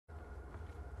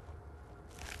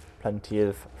Plenty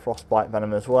of frostbite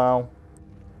venom as well.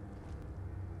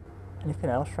 Anything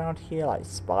else around here, like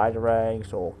spider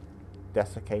eggs or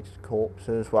desiccated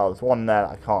corpses? Well, there's one there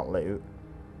that I can't loot.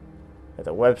 There's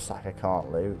a web sack I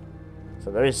can't loot.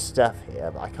 So there is stuff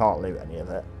here, but I can't loot any of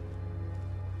it.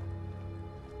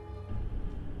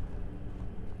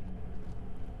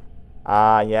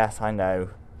 Ah, yes, I know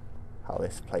how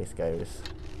this place goes.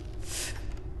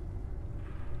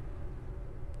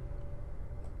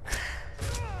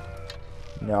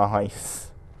 Nice.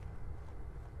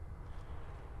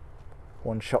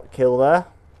 One shot kill there.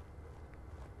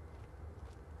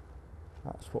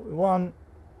 That's what we want.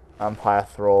 Vampire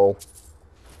thrall.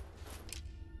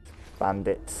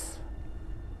 Bandits.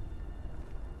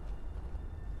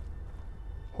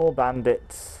 Poor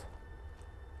bandits.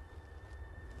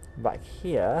 Back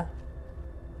here,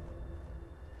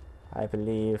 I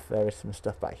believe there is some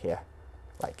stuff back here.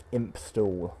 Like imp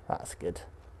stool. That's good.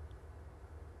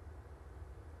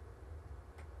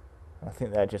 I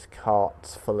think they're just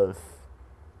carts full of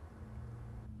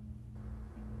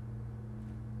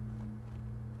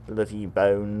bloody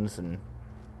bones and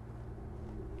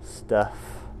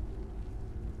stuff.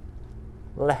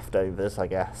 Leftovers, I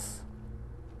guess.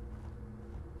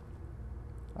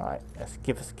 Alright, let's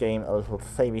give this game a little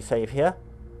savey save here.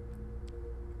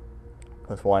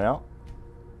 Because why not?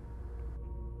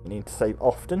 You need to save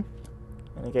often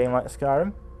in a game like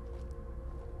Skyrim.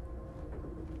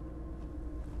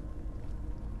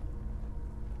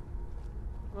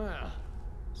 Well,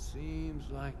 seems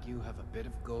like you have a bit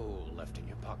of gold left in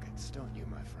your pockets, don't you,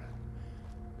 my friend?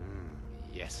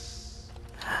 Yes.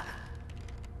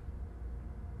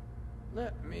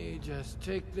 Let me just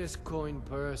take this coin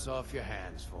purse off your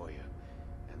hands for you.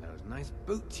 And those nice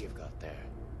boots you've got there.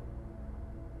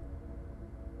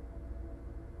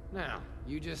 Now,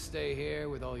 you just stay here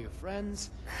with all your friends,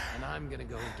 and I'm gonna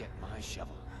go get my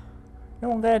shovel. You know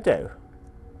what I'm going to do?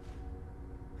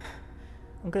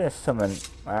 I'm going to summon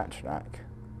my Atronach.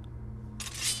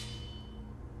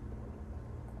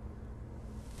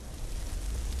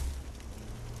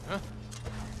 Huh?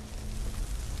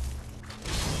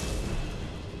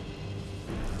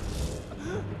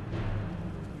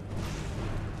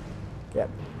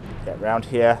 Get round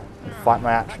here and fight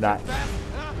my Atronach.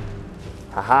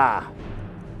 Haha!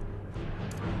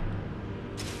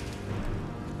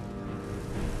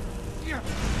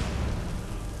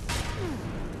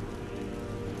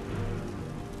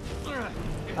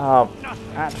 Oh,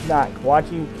 Atronach, why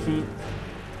do you keep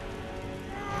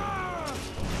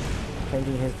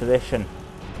changing his position?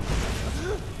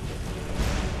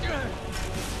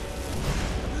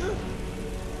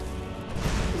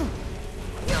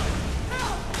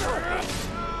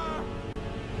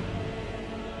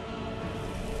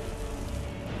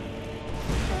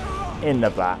 In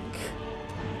the back.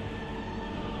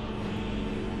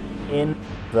 In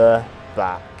the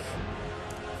back,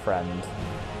 friend.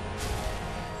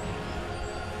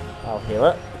 I'll heal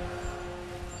it.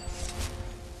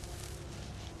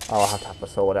 Oh, I'll have to have the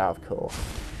sword out, of course.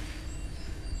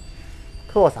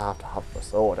 Of course I have to have the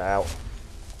sword out.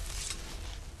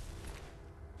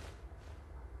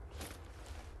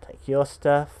 Take your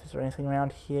stuff. Is there anything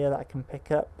around here that I can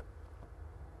pick up?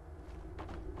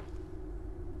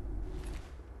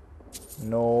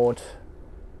 Nord.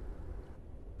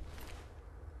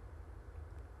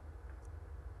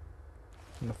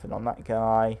 Nothing on that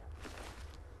guy.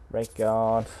 Red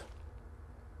guard.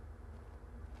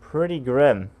 Pretty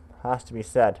grim, has to be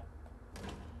said.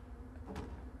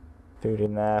 Food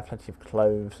in there, plenty of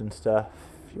clothes and stuff,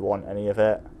 if you want any of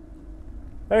it.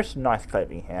 There's some nice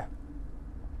clothing here.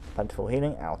 Plentiful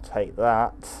healing, I'll take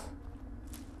that.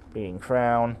 Bleeding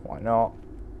crown, why not?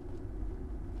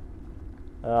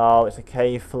 Oh, it's a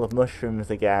cave full of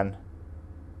mushrooms again.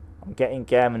 I'm getting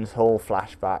Gehrman's Hall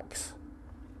flashbacks.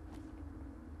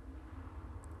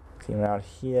 See around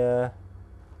here.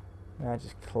 Now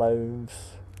just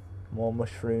cloves. More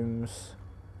mushrooms.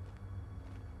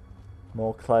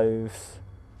 More cloves.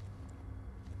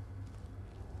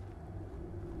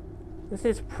 This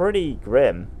is pretty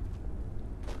grim.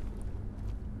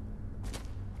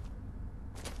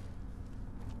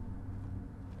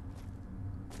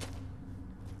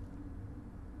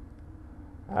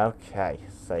 Okay,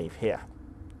 save here.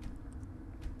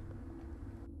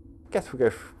 Guess we'll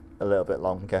go a little bit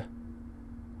longer.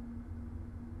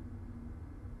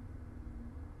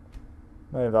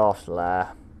 Movarth's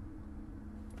Lair.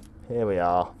 Here we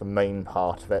are, the main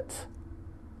part of it.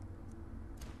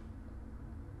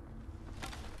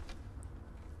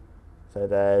 So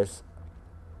there's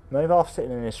Movarth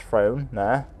sitting in his throne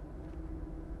there.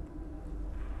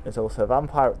 There's also a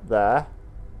vampire up there.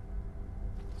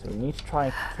 So we need to try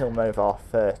and kill Movarth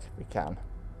first if we can.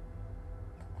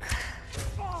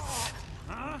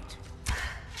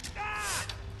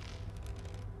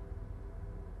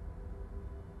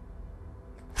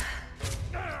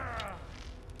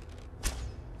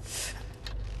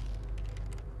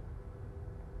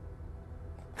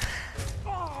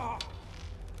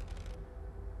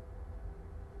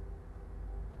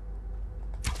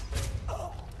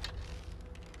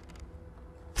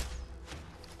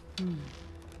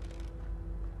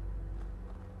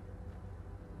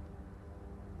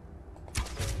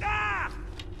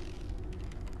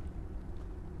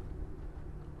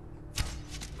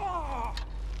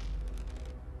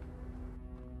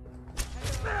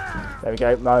 There we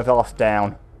go, Movarth's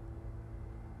down.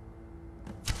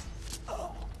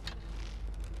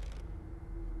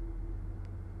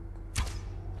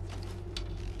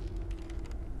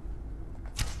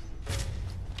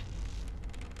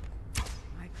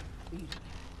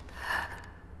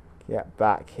 Get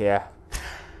back here.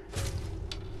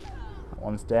 That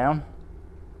one's down.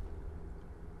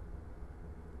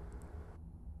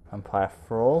 Vampire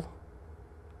Thrall.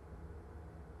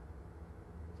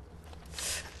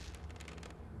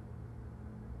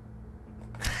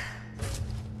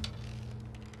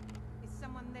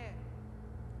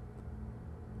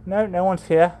 No, no one's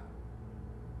here.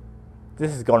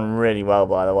 This has gone really well,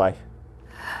 by the way.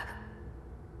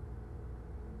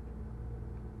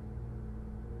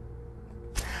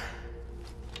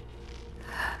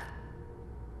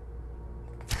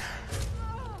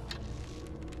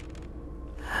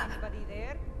 Anybody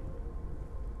there?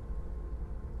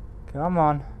 Come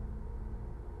on.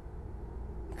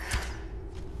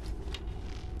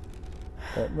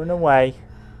 Don't run away.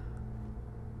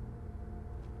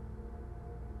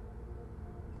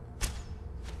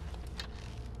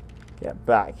 Get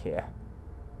back here.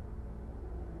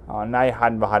 Oh, now you're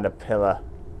hiding behind a pillar.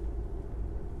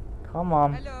 Come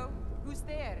on. Hello, who's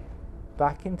there?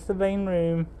 Back into the main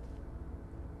room.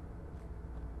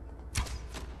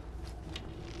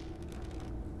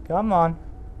 Come on.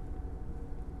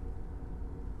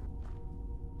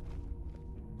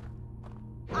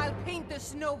 I'll paint the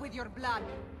snow with your blood.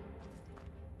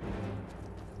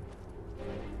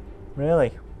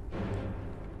 Really?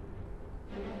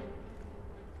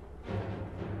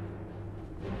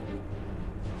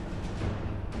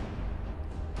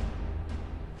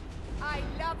 I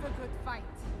love a good fight.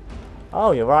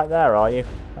 Oh, you're right there, are you?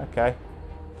 Okay.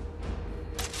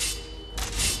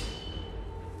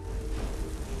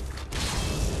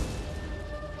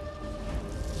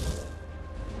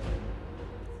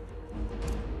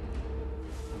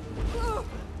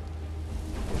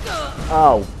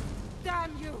 Oh.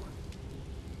 Damn you!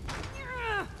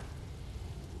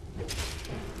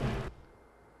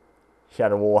 She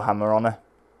had a warhammer on her.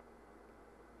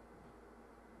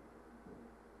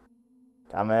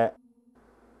 Damn it.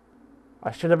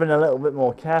 I should have been a little bit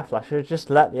more careful. I should have just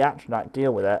let the Atronach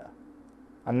deal with it.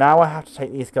 And now I have to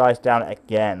take these guys down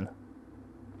again.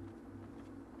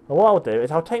 But what I'll do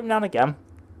is I'll take them down again.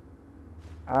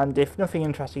 And if nothing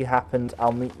interesting happens,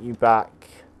 I'll meet you back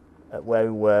at where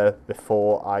we were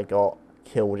before I got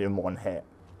killed in one hit.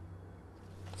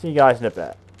 See you guys in a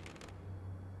bit.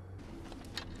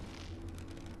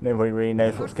 Nobody really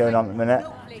knows what's going on at the minute.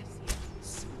 No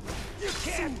place here.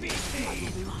 You can't beat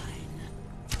me!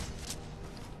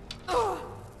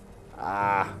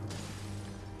 Ah.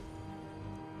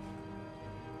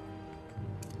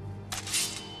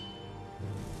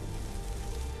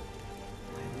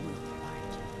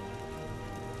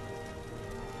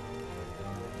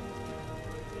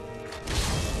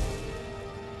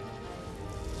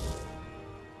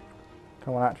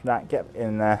 Come on, Atronach, get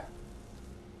in there.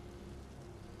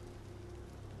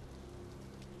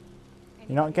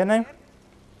 You're not gonna?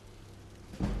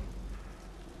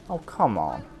 Oh, come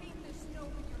on. Paint the snow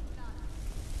with your blood.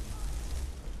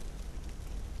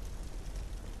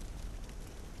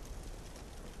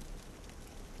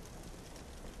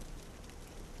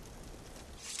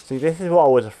 See, this is what I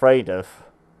was afraid of.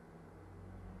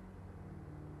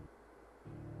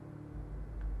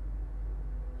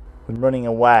 When running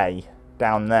away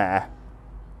down there,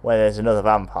 where there's another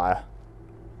vampire.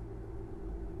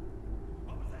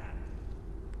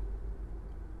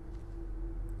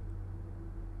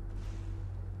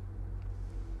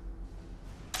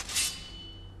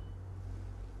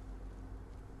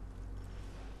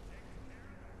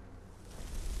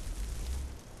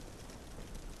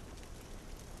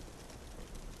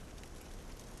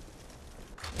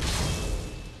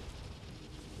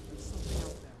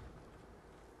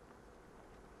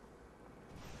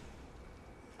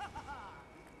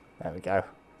 There we go.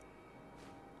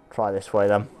 Try this way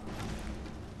then.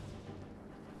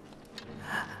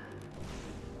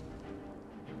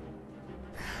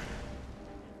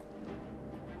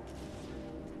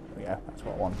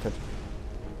 That's what I wanted.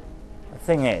 The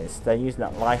thing is, they're using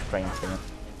that life drain thing,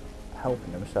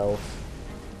 helping themselves.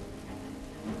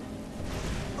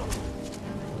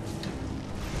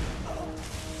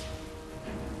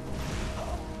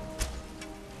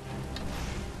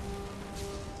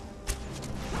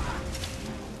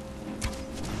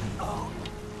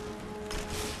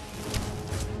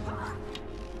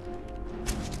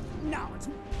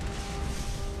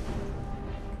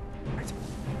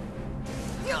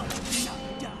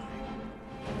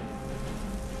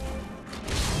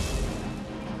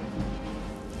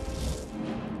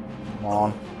 Come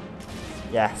on.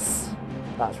 Yes.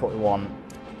 That's what we want.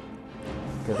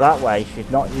 Because that way she's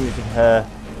not using her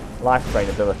life drain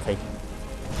ability.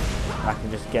 And I can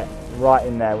just get right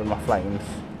in there with my flames.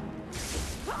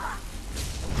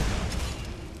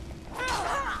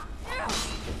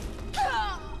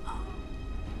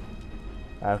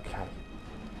 Okay.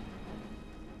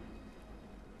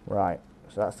 Right.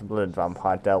 So that's the blood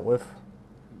vampire dealt with.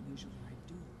 Usually I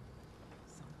do.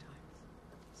 Sometimes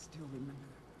still remember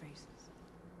their faces.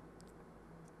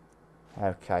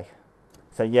 Okay.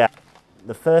 So yeah,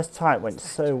 the first time went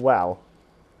so well.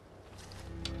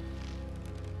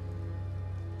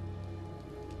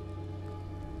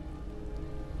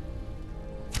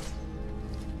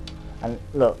 And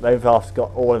look, Movarth's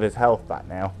got all of his health back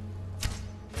now.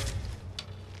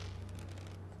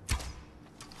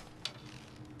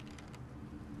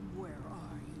 Where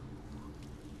are you?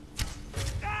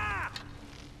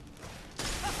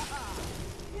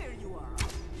 Here you are.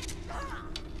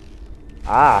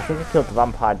 Ah, I think I killed the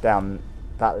vampire down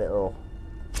that little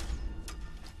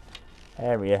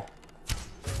area.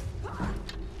 There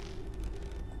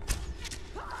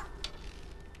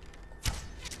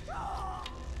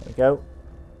we go.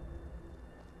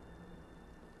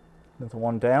 Another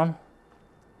one down.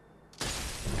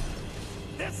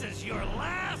 This is your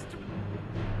last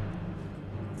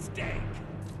steak.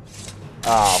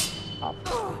 Oh.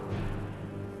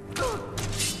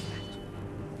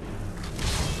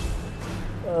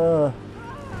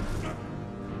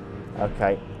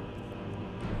 Okay.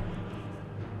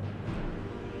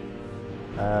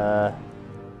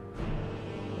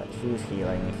 Let's use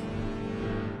healing.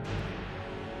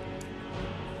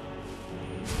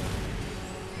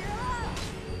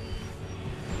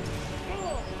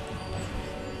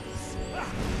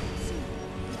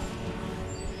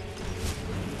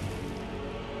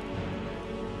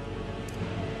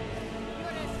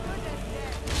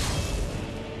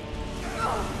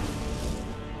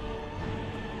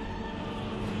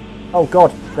 Oh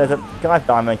god, there's a guy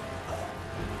behind me.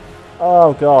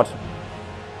 Oh god.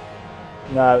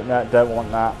 No, no, don't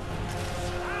want that.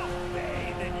 I'll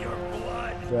bathe in your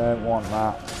blood. Don't want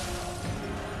that.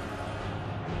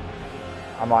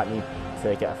 I might need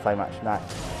to get a flame action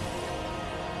axe.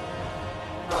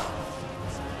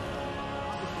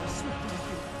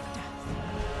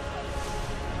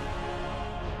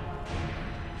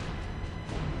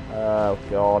 Oh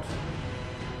god.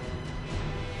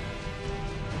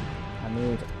 I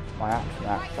need my action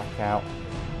axe back out.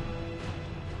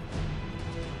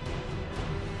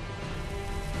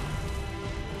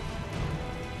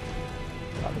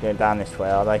 Not going down this way,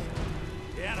 are they?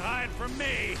 Can't hide from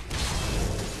me.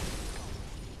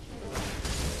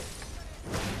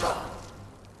 For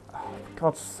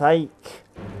God's sake.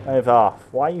 Movarth,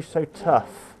 why are you so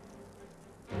tough?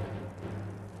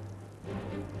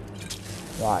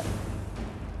 Right.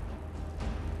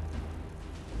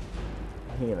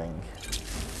 Healing.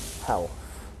 Health.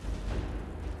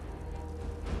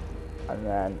 And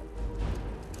then...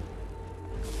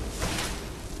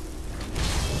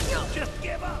 Just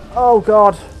give up. Oh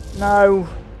god! No!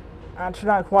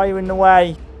 Antonak, why are you in the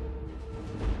way?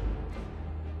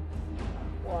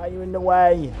 Why are you in the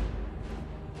way?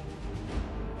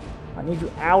 I need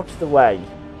you out of the way.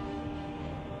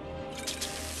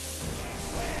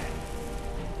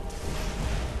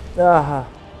 Ah.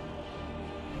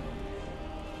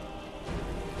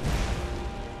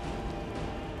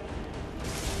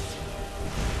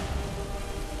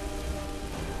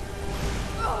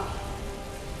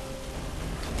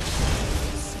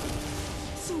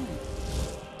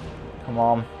 Come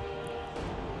on.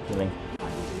 Healing.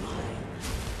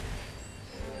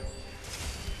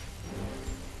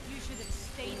 You should have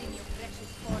stayed in your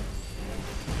precious forest.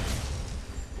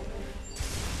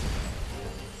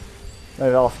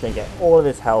 Movarth's going to get all of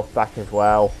his health back as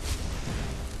well.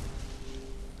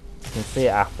 You can see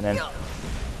it happening. I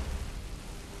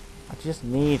just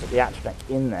need the Atronach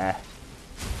in there.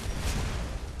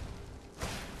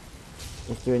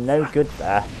 He's doing no good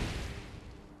there.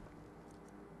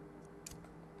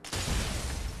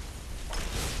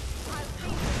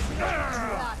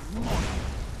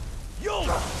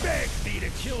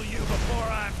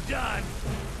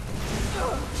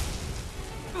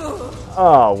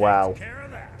 Oh, wow. Takes care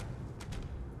of that.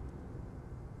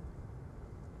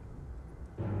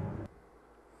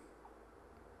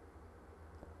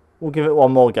 We'll give it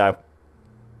one more go.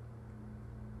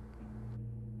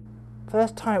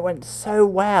 First time it went so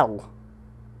well.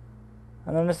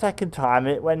 And then the second time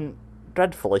it went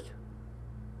dreadfully.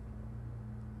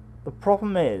 The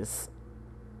problem is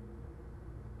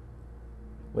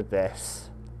with this,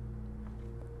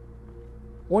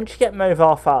 once you get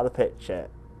Movarth out of the picture,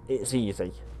 it's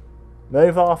easy.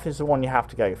 Movarth is the one you have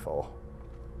to go for.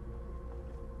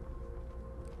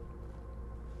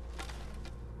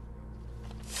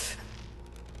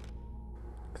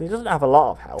 Because he doesn't have a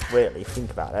lot of health, really, if you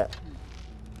think about it.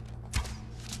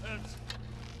 It's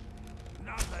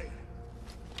nothing.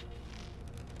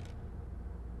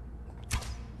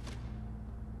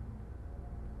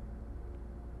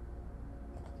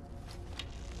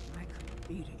 I could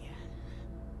beat again.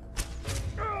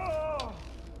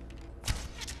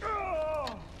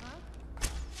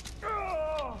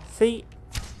 See,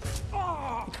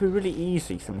 it can be really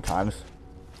easy sometimes.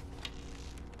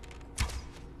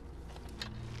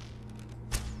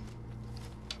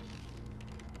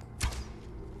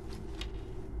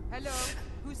 Hello,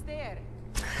 who's there?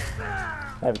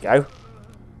 There we go.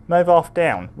 Movarth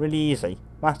down, really easy.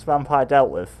 Master Vampire dealt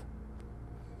with.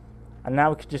 And now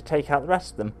we can just take out the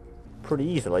rest of them pretty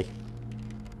easily.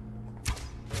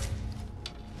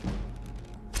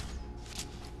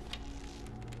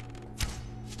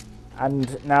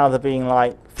 And now they're being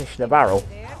like fish in a barrel.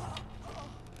 There?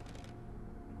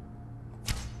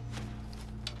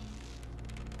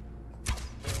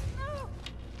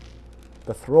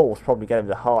 The Thrall's probably going to be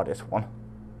the hardest one.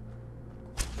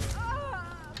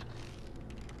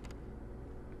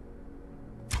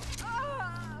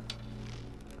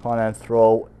 Come on then,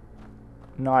 Thrall.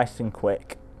 Nice and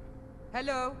quick.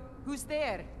 Hello, who's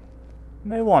there?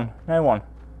 No one, no one.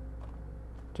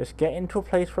 Just get into a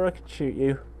place where I can shoot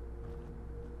you.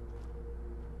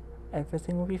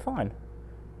 Everything will be fine.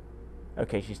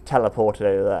 Okay, she's teleported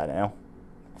over there now.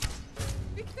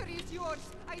 Victory is yours.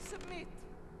 I submit.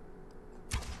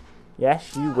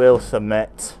 Yes, you will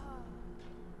submit.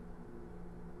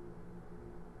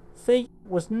 See,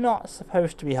 was not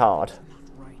supposed to be hard. Not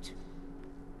right.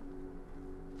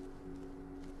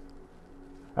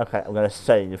 Okay, I'm going to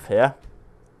save here.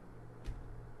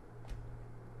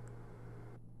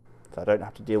 So I don't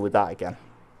have to deal with that again.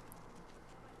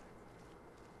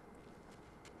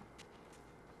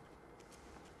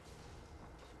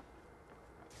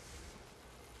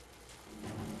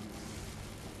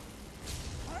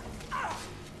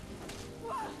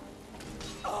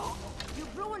 You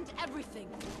ruined everything.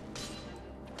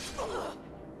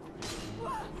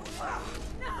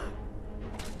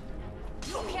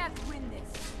 You can't win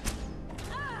this.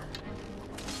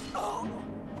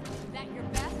 Is that your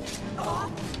best?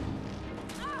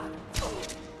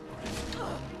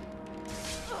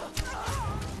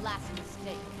 Last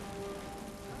mistake.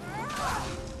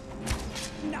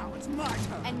 Now it's my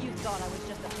turn. And you thought I was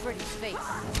just a pretty face.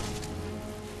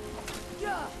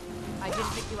 I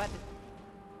didn't think you had to...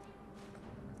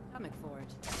 Coming for it.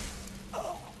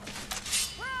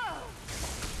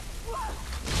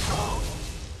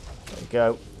 There we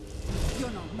go.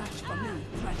 You're no match for me,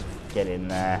 Predator. Get in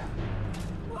there.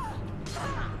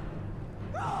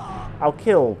 I'll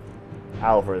kill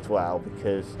Alva as well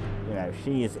because, you know,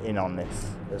 she is in on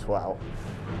this as well.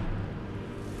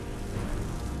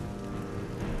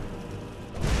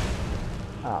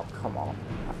 Oh, come on.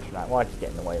 Actually, why did you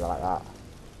get in the way like that?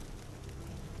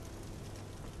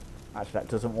 Actually, that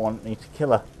doesn't want me to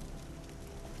kill her.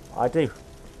 I do.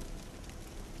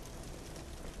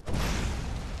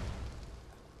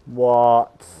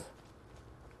 What?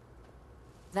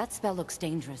 That spell looks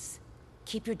dangerous.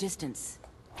 Keep your distance.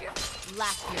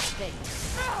 Laugh your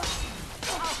face.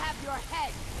 I'll have your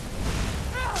head.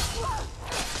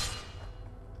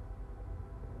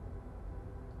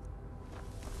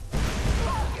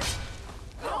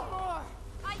 No more.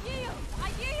 I yield. I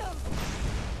yield.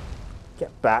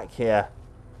 Get back here.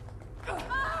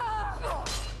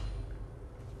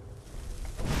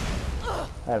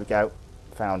 There we go.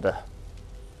 Found her.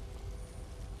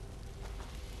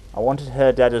 I wanted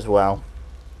her dead as well.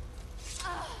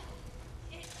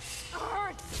 It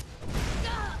hurts.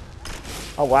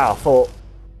 Oh wow,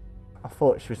 I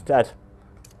thought she was dead.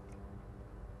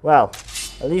 Well,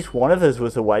 at least one of us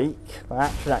was awake.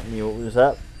 That knew what was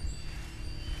up.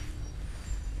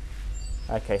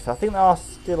 Okay, so I think there are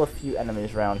still a few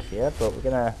enemies around here, but we're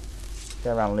gonna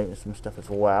go around looting some stuff as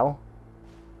well.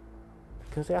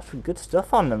 Because they have some good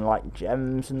stuff on them, like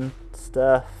gems and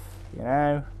stuff, you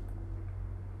know.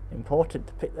 Important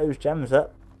to pick those gems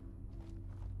up.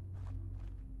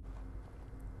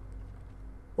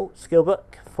 Oh, skill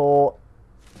book for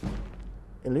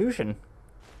illusion.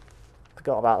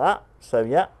 Forgot about that. So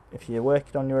yeah, if you're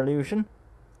working on your illusion,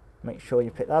 make sure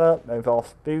you pick that up.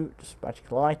 Movarth boots,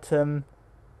 magical item.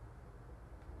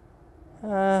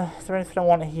 Is there anything I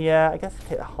want here? I guess I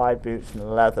take the hide boots and the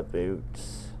leather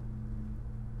boots.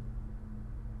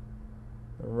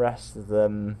 The rest of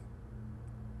them,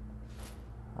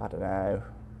 I don't know.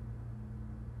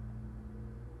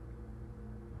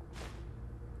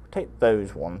 Take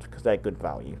those ones because they're good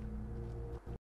value.